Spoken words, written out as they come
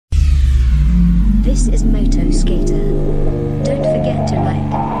This is Moto Skater. Don't forget to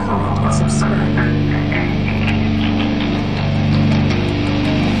like, comment and subscribe.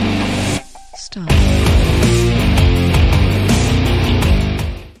 Stop.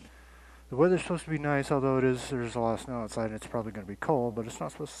 The weather's supposed to be nice, although there's a lot of snow outside and it's probably going to be cold, but it's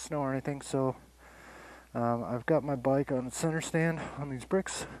not supposed to snow or anything, so I've got my bike on the center stand on these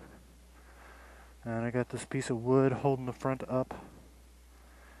bricks, and I got this piece of wood holding the front up,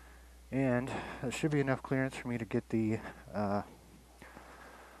 and that should be enough clearance for me to get the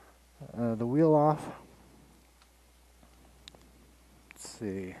wheel off. Let's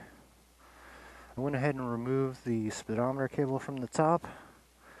see. I went ahead and removed the speedometer cable from the top.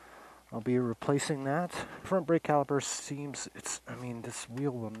 I'll be replacing that. Front brake caliper seems, this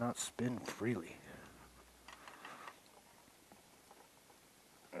wheel will not spin freely.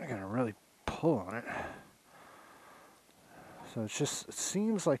 I gotta really pull on it. So it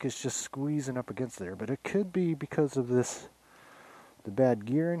seems like it's just squeezing up against there, but it could be because of the bad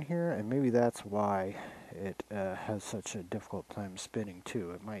gear in here, and maybe that's why it has such a difficult time spinning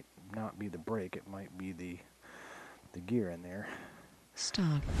too. It might not be the brake, it might be the gear in there.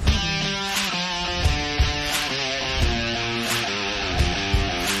 Stop.